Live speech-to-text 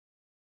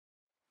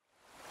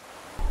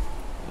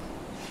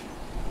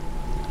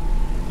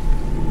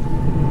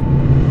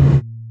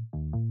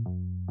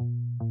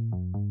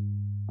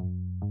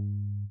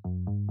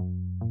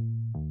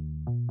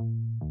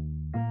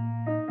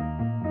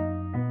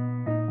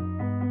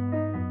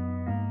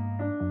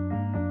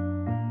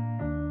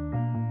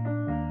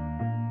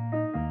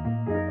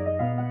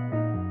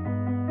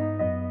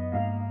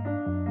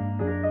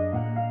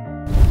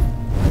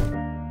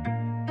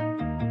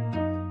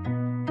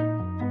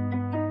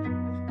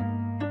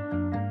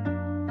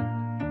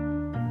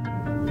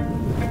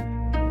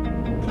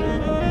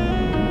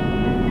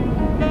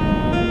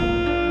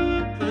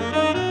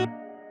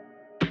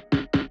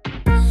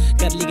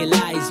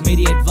Legalise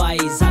मेरी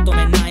advice, हाथों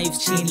में नाइफ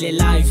छीन ले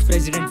लाइफ,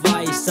 प्रेसिडेंट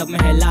वाइस सब में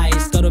है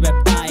लाइज, करो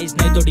बैप्टाइज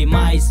नहीं तो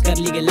डिमाइस, कर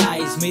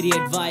लीगलाइज मेरी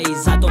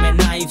एडवाइस, हाथों में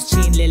नाइफ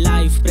छीन ले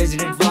लाइफ,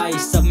 प्रेसिडेंट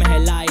वाइस सब में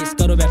है लाइज,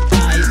 करो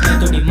बैप्टाइज नहीं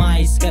तो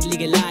डिमाइस, कर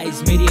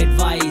लीगलाइज मेरी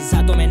एडवाइस,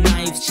 हाथों में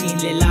नाइफ छीन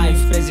ले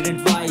लाइफ,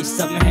 प्रेसिडेंट वाइस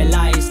सब में है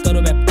लाइज,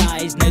 करो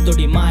बैप्टाइज नहीं तो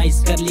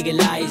डिमाइस, कर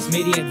लीगलाइज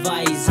मेरी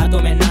एडवाइस,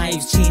 हाथों में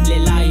नाइफ छीन ले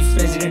लाइफ,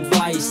 प्रेसिडेंट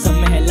वाइस सब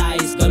में है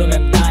लाइज, करो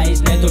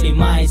बैप्टाइज नहीं तो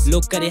डिमाइस।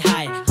 लोग करे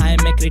हाय हाय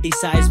मैं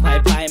क्रिटिसाइज, भाई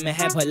भाई में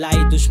है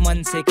भलाई,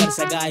 दुश्मन से कर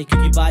सगाई,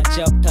 क्योंकि बात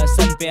जब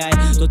ठसन पे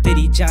आए तो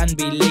तेरी जान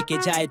भी लेके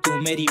जाए, तू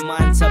मेरी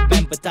मान सब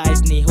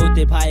एम्पैथाइज नहीं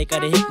होते भाई,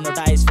 करे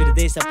हिप्नोटाइज फिर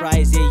दे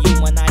सरप्राइज, ये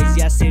ह्यूमनाइज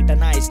या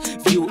सेटनाइज,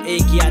 व्यू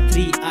एक या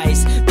 3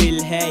 आइज, दिल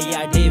है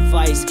या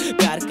डिवाइस,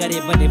 प्यार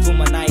करे बने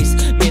वुमनाइज,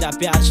 मेरा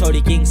प्यार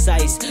छोड़ी किंग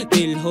साइज,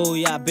 दिल हो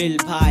या बिल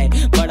भाई,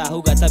 बड़ा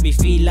होगा तभी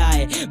फील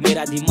आए,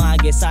 मेरा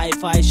दिमाग है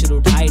साई-फाई शुरू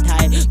ढाई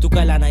ढाई, तू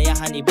कल आना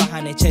यहाँ नहीं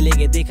बहाने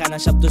चलेंगे, देखा ना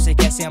शब्दों से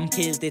कैसे हम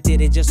खेलते,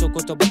 तेरे जैसों को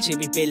तो बच्चे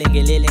भी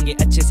पेलेंगे, ले लेंगे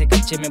अच्छे से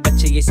कच्चे में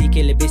बच्चे, ये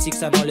सीखे ले बेसिक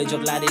सा नॉलेज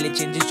और लारे ले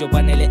चेंजेस जो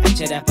बने ले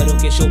अच्छे रैपरों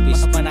के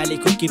शोपीस, बना ले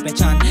खुद की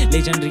पहचान,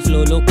 लेजेंडरी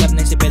फ्लो लोग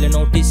करने से पहले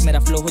नोटिस, मेरा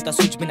फ्लो होता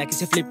स्विच बिना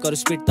किसी फ्लिप करूँ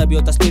स्पीड, तभी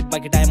होता स्पीड,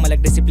 बाकी टाइम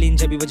अलग डिसिप्लिन,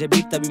 जब भी वजह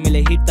बीट तभी मिले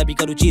हिट, तभी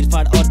करूँ चीर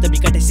फाड़ और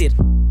तभी कटे सिर।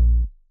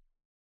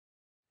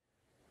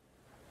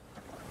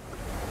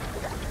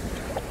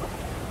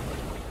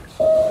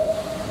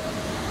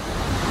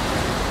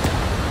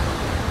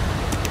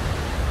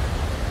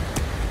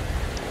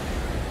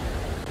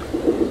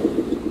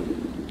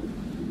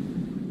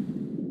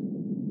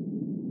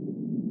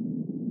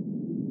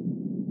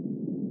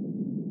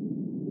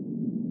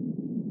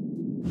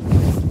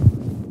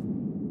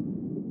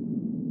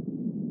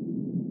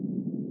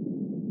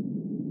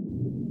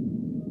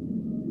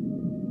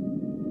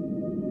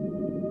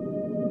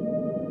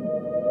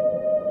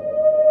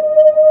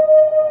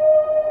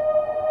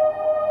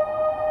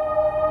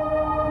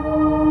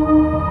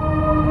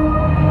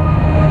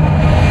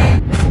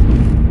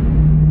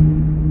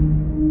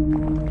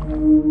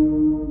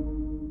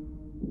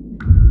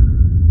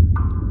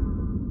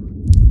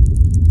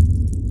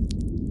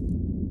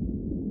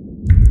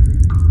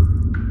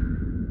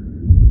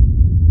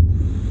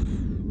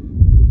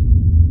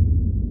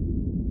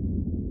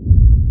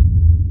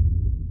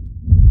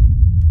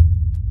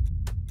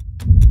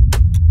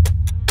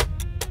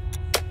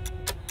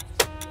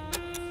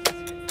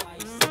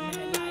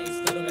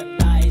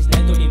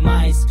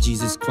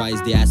 Jesus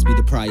Christ, they asked me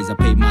the prize. I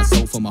paid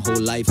myself for my whole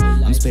life.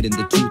 I'm spitting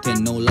the truth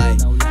and no lie.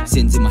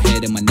 Sins in my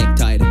head and my neck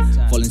tied.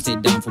 Falling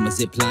straight down from a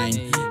zip line.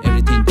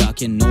 Everything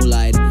dark and no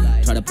light.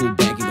 Try to pull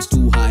back, it was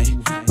too high.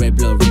 Red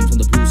blood rain from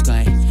the blue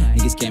sky.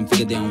 Niggas can't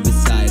figure they on which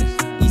side.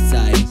 East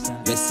side,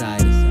 west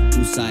side,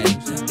 whose side.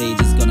 They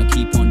just gonna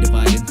keep on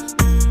dividing.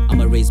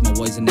 I'ma raise my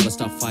voice and never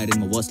stop fighting.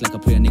 My words like a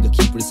prayer, nigga,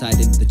 keep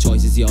reciting. The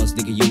choice is yours,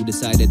 nigga, you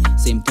decided.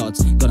 Same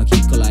thoughts, gonna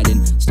keep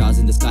colliding. Stars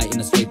in the sky in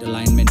a straight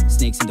alignment.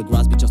 Snakes in the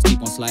grass, bitch, just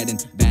keep on sliding.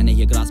 Ban है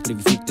ये grass पर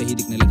भी फूकते ही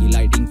दिखने लगी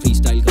lighting.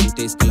 Freestyle करूँ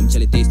तेज, कलम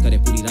चले तेज, करे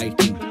पूरी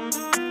writing.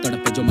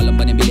 तड़प पे जो मलम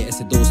बने मिले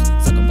ऐसे दोस्त,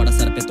 सकम पड़ा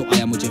सर पे तो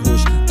आया मुझे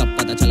होश, तब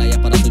पता चला या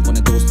पर असल कौन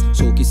है दोस्त,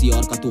 शो किसी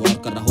और का तू और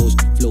कर रहा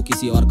होस्ट, फ्लो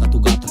किसी और का तू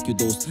गाता क्यों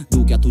दोस्त,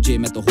 तू क्या तुझे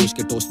मैं तो होश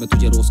के टोस्ट में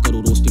तुझे रोस्ट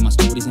करूँ, roasting my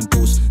stories and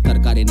post,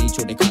 तरकारे नहीं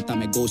छोटे खाता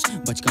मैं गोश्त,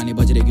 बचकाने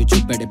बज रहे क्यों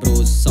चुप बैठे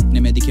ब्रोस, सपने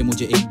में दिखे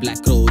मुझे एक ब्लैक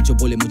क्रो जो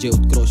बोले मुझे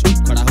उत्कृष्ट,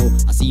 उठ खड़ा हो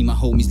I see my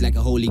homies like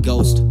a holy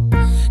ghost.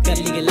 कर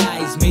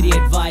लीगलाइज मेरी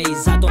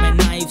एडवाइस, हाथों में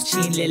नाइफ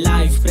छीन ले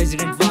लाइफ,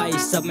 प्रेसिडेंट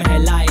वाइस सब में है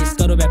लाइज,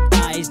 करो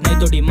बैप्टाइज नहीं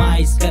तो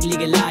डिमाइस, कर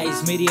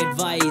लीगलाइज मेरी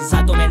एडवाइस,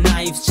 हाथों में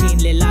नाइफ छीन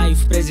ले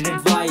लाइफ,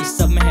 प्रेसिडेंट वाइस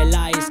सब में है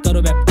लाइज,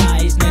 करो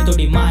बैप्टाइज नहीं तो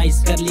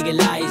डिमाइस, कर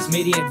लीगलाइज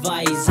मेरी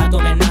एडवाइस, हाथों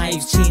में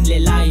नाइफ छीन ले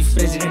लाइफ,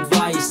 प्रेसिडेंट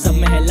वाइस सब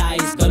में है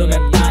लाइज, करो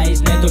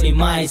बैप्टाइज नहीं तो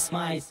डिमाइस।